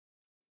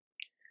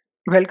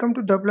Welcome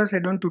to the Plus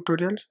Addon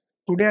tutorials.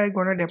 Today I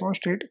gonna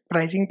demonstrate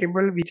pricing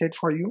table widget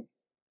for you.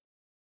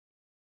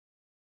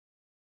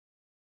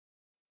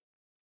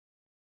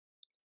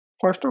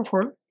 First of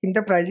all, in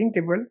the pricing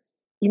table,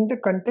 in the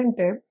content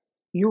tab,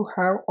 you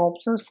have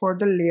options for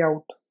the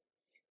layout.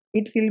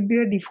 It will be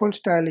a default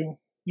styling.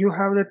 You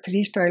have the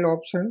three style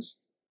options.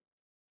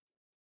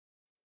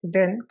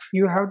 Then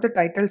you have the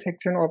title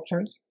section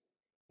options.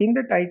 In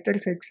the title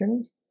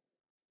sections,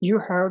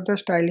 you have the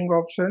styling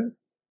option.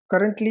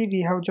 Currently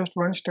we have just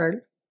one style.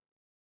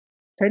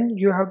 Then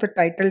you have the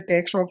title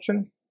text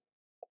option.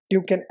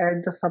 You can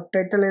add the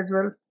subtitle as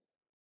well.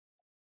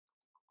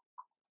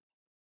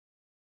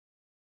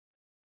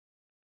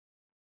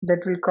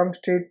 That will come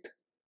straight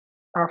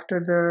after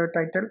the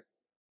title.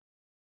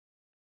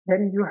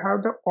 Then you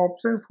have the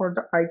option for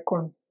the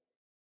icon.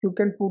 You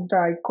can put the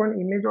icon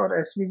image or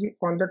SVG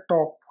on the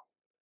top.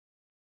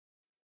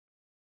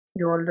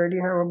 You already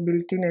have a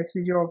built-in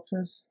SVG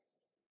options,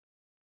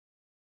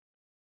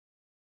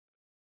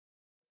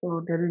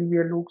 so there will be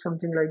a look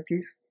something like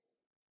this.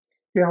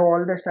 You have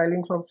all the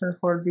stylings options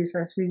for this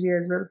SVG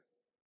as well,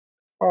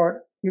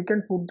 or you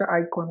can put the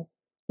icon.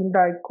 In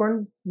the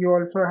icon you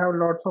also have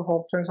lots of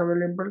options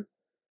available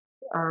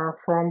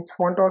from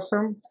Font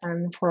Awesome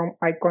and from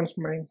Icons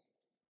Mine.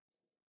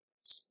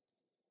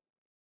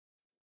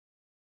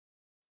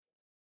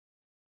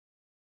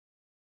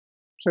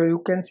 So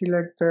you can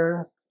select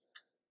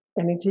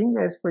anything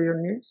as per your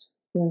needs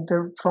in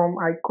the from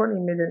icon,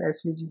 image and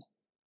SVG.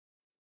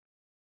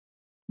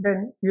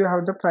 Then you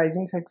have the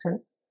pricing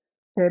section.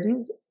 There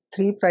is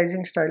three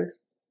pricing styles.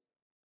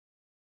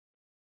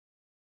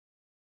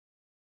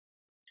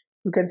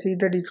 You can see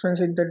the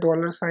difference in the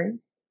dollar sign.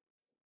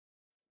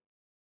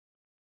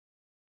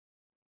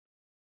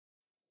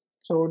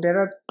 So there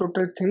are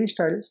total three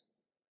styles.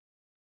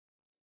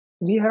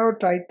 We have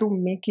tried to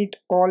make it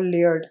all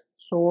layered.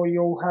 So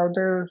you have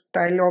the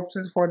style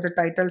options for the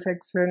title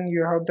section,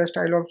 you have the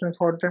style options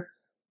for the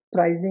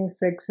pricing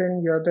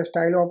section, you have the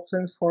style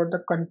options for the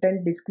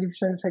content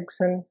description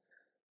section,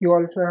 you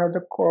also have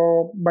the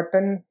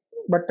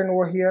button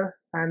over here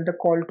and the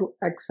call to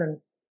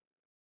action.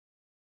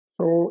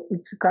 So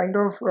it's kind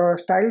of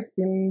styles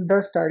in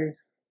the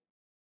styles.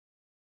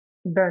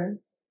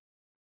 Then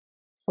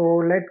so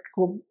let's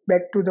go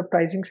back to the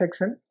pricing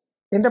section.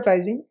 In the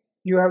pricing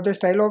you have the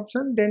style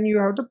option, then you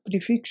have the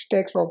prefix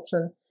text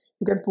option.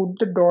 You can put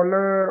the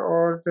dollar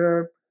or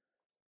the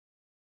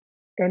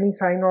any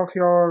sign of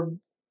your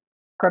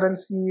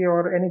currency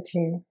or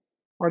anything,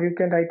 or you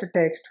can write a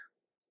text.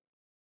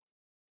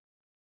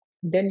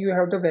 Then you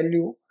have the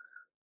value,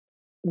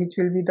 which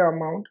will be the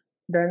amount.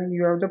 Then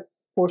you have the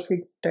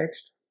postfix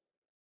text,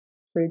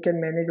 so you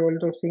can manage all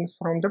those things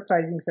from the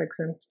pricing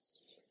section.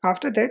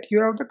 After that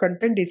you have the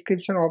content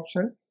description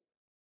option.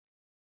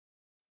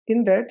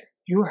 In that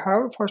you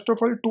have first of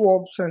all two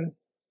options,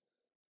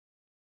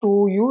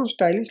 to use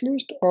stylish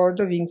list or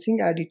the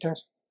Wingsing editor.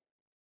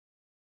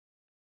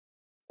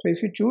 So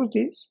if you choose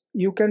this,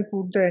 you can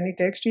put the any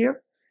text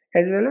here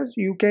as well as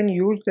you can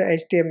use the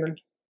HTML.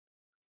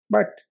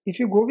 But if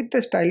you go with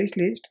the stylish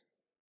list,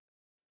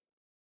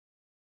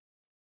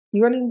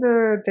 even in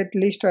that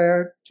list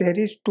there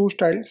is two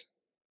styles.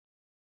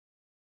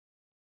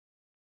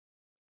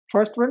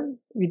 First one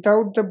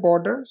without the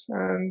borders,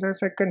 and the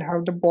second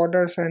have the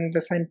borders and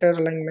the center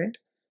alignment.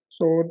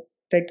 So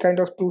that kind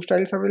of two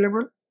styles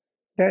available.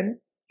 Then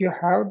you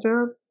have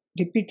the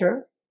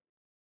repeater,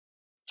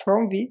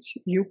 from which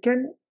you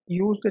can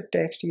use the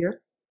text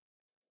here,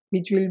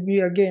 which will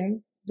be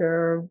again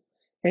the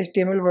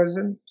HTML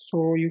version,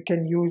 so you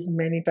can use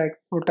many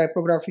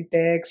typography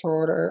tags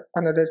or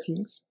another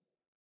things.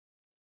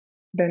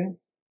 Then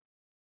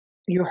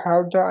you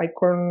have the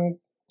icon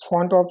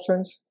font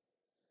options.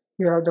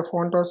 You have the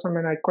Font Awesome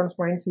and Icons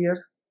Mine here.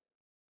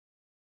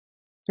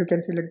 You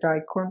can select the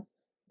icon.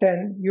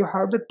 Then you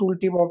have the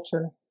tooltip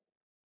option.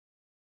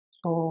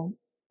 So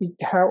it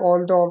have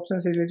all the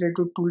options related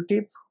to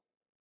tooltip,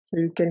 so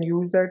you can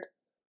use that.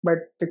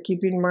 But keep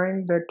in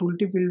mind that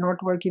tooltip will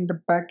not work in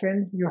the back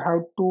end. You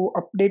have to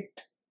update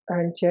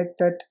and check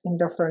that in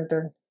the front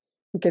end.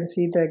 You can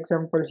see the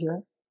example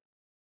here.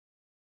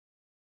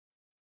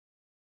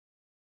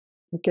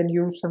 You can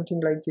use something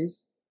like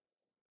this.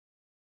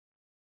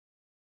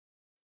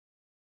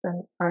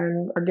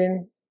 And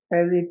again,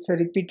 as it's a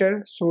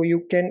repeater, so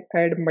you can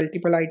add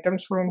multiple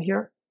items from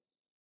here.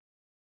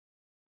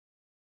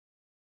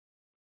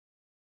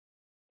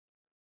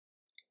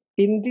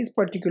 In this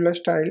particular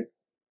style,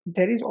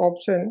 there is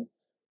option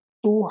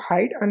to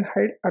hide and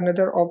hide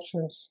another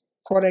options.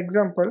 For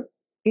example,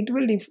 it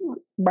will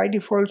by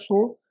default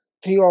show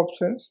three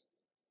options,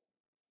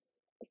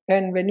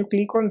 and when you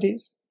click on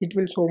this it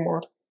will show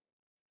more.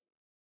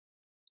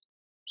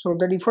 So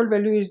the default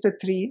value is the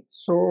 3.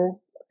 So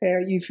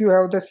if you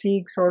have the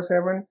 6 or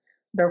 7,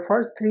 the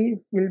first 3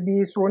 will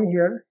be shown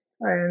here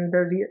and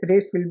the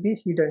rest will be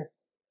hidden.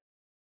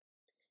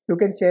 You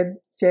can change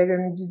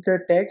the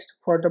text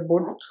for the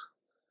both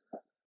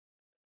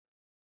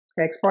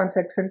expand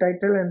section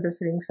title and the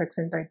shrink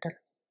section title.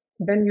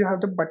 Then you have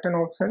the button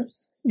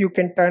options. You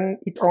can turn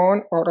it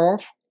on or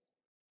off.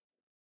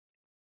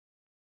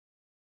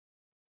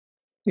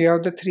 You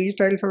have the three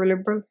styles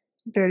available.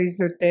 There is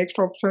the text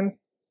option.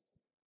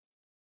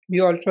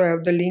 You also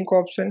have the link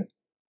option.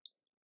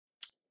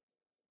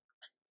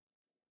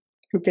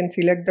 You can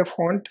select the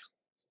font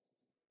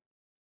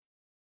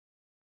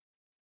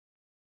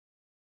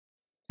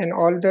and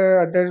all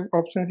the other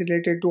options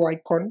related to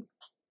icon.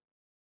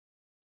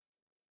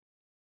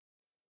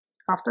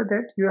 After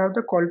that, you have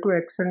the call to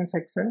action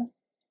section.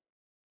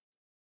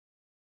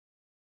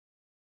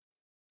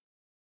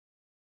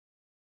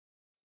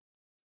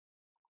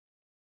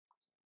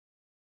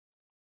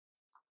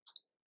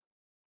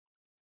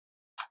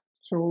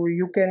 So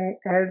you can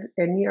add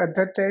any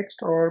other text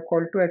or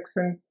call to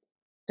action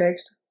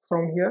text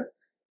from here,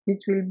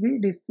 which will be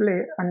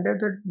displayed under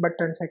the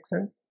button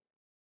section.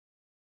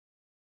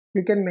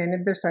 You can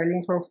manage the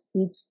stylings of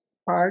each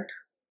part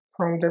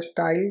from the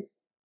style.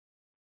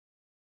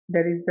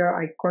 There is the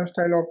icon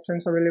style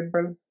options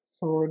available.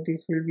 So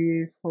this will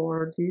be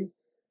for the,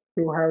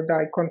 you have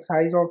the icon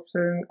size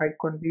option,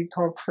 icon width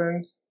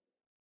options.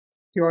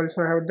 You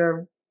also have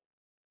the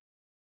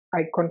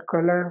icon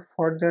color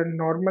for the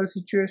normal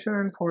situation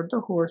and for the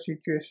hover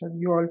situation.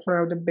 You also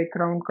have the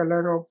background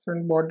color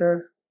option,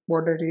 border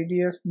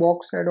radius,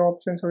 box shadow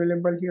options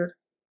available here.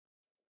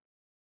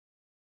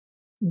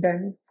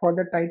 Then for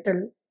the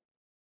title,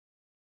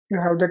 you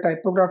have the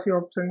typography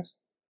options.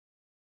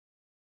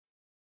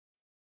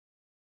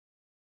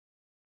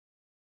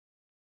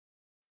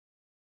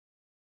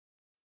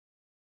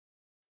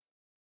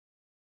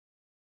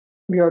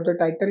 You have the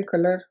title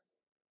color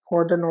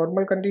for the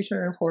normal condition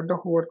and for the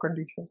hover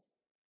condition.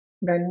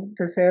 Then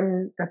the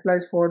same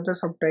applies for the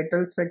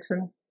subtitle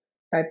section,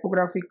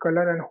 typographic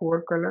color and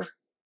hover color.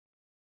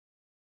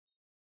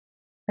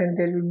 And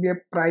there will be a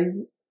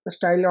price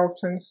style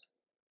options.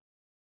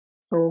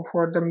 So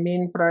for the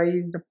main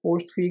price, the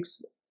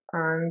postfix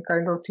and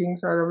kind of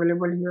things are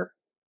available here.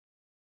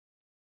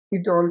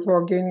 It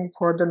also again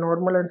for the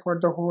normal and for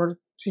the hover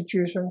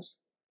situations.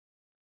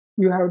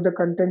 You have the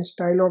content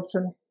style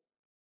option.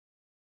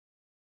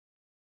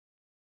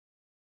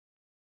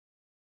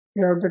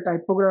 You have the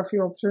typography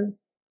option.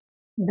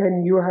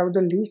 Then you have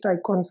the list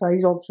icon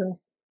size option.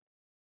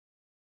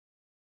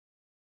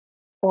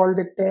 All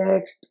the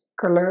text,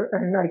 color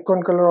and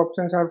icon color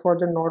options are for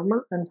the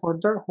normal and for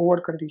the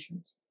hover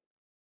conditions.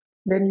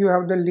 Then you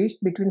have the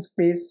list between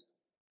space.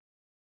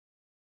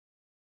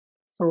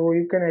 So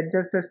you can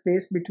adjust the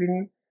space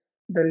between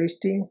the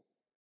listing.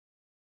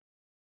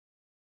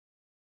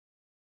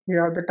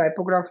 You have the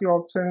typography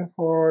option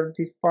for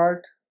this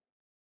part,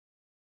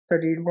 the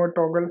read mode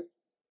toggle.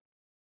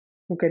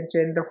 You can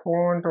change the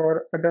font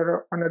or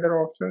another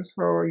options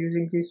for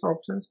using these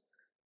options,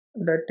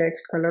 the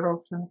text color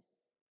option.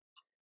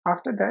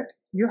 After that,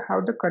 you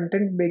have the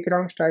content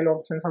background style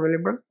options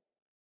available.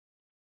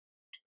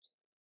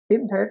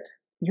 In that,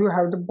 you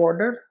have the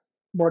border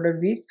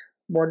width,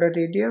 border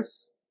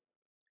radius,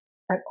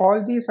 and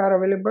all these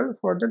are available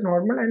for the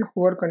normal and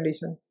hover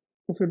condition.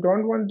 If you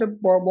don't want the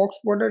box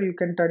border, you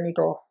can turn it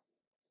off.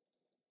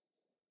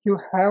 You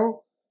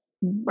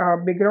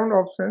have background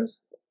options.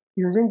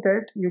 Using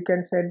that, you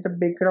can set the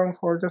background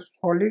for the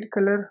solid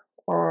color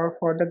or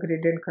for the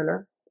gradient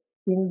color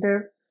in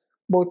the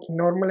both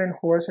normal and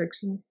hover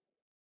section.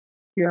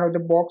 You have the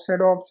box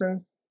shadow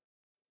option.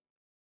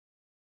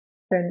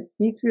 Then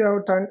if you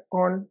have turned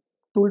on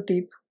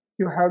tooltip,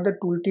 you have the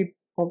tooltip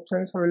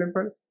options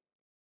available.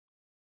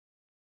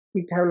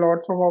 It have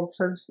lots of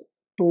options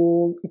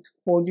to its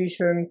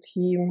position,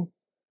 theme,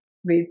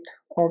 width,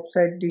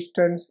 offset,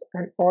 distance,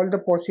 and all the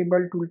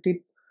possible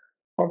tooltip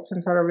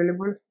options are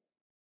available.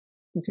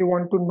 If you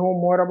want to know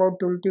more about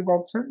tooltip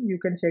option, you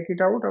can check it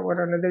out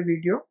our another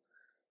video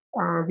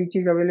which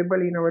is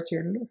available in our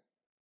channel.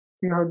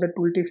 You have the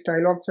tooltip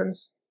style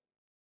options.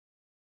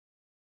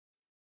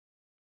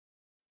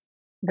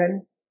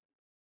 Then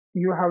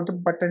you have the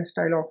button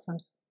style option.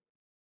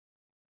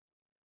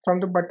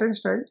 From the button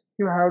style,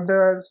 you have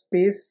the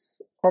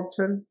space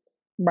option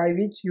by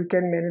which you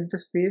can manage the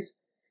space.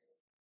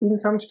 In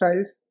some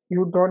styles,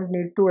 you don't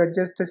need to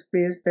adjust the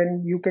space,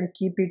 then you can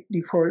keep it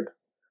default.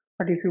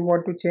 But if you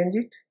want to change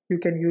it, you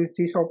can use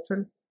this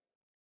option.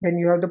 Then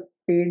you have the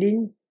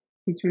padding,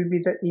 which will be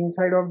the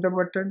inside of the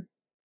button.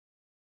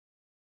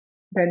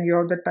 Then you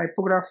have the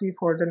typography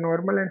for the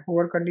normal and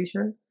hover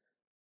condition.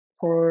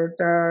 For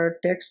the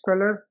text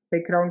color,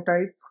 background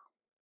type,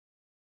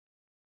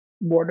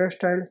 border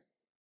style,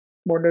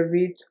 border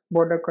width,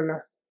 border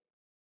color.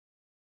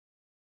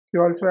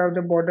 You also have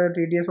the border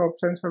radius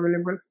options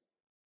available.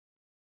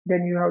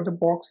 Then you have the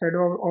box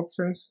shadow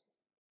options.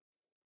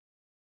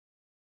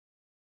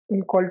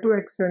 In call to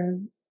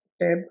action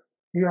tab,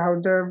 you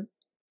have the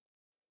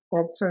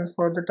options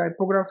for the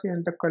typography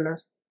and the color.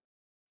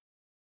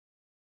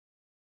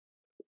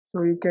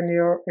 So you can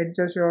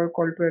adjust your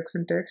call to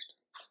action text.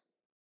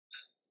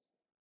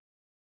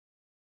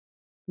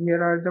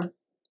 Here are the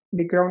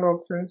background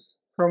options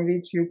from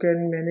which you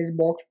can manage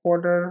box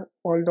border,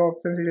 all the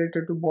options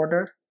related to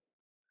border.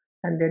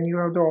 And then you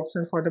have the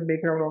options for the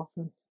background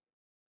option,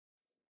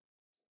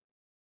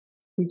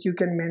 which you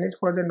can manage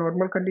for the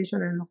normal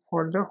condition and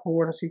for the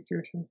hover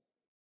situation.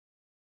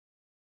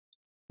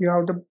 You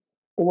have the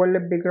overlay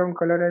background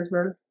color as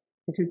well.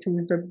 If you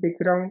choose the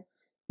background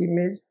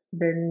image,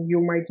 then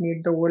you might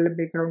need the overlay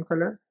background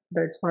color.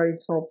 That's why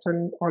it's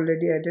option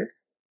already added.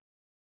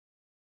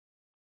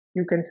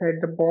 You can set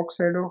the box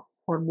shadow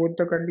for both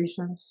the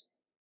conditions.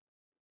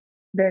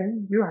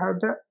 Then you have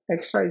the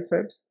extra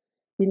effects,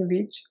 in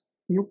which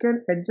you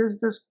can adjust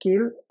the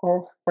scale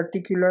of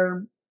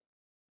particular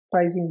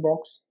pricing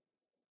box.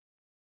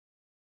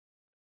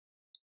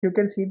 You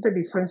can see the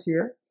difference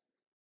here.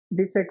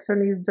 This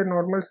section is the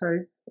normal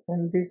size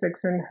and this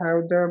section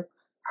have the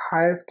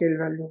higher scale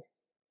value.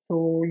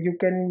 So you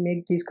can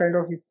make these kind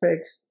of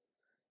effects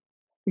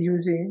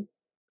using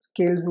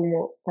scale zoom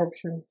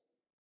option,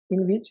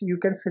 in which you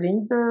can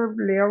shrink the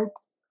layout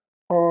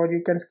or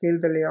you can scale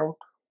the layout.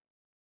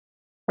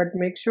 But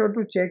make sure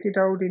to check it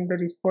out in the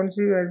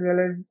responsive as well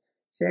as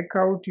check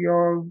out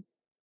your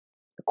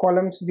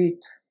columns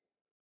width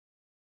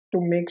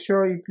to make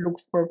sure it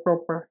looks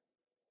proper.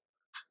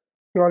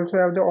 You also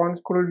have the on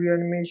scroll view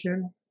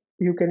animation.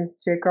 You can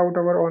check out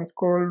our on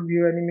scroll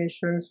view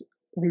animations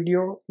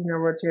video in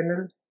our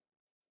channel.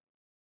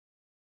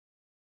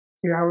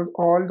 You have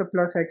all the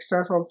plus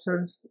extras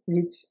options,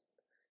 which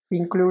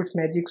includes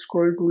magic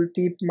scroll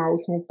tooltip,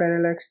 mouse move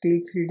parallax,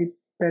 tilt 3D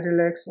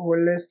parallax,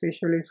 overlay,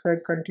 special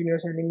effect,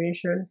 continuous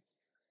animation.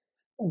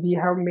 We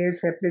have made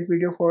separate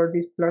video for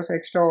these plus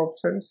extra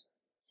options,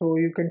 so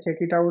you can check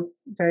it out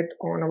that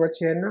on our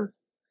channel.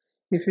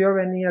 If you have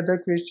any other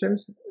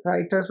questions,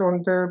 write us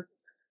on the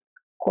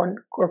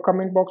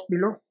comment box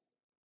below.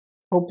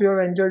 Hope you have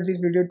enjoyed this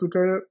video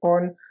tutorial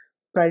on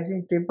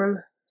pricing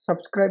table.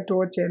 Subscribe to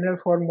our channel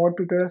for more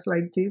tutorials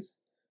like this.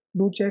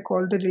 Do check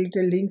all the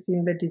related links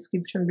in the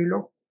description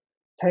below.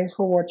 Thanks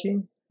for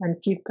watching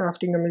and keep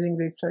crafting amazing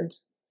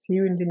websites. See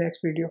you in the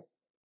next video.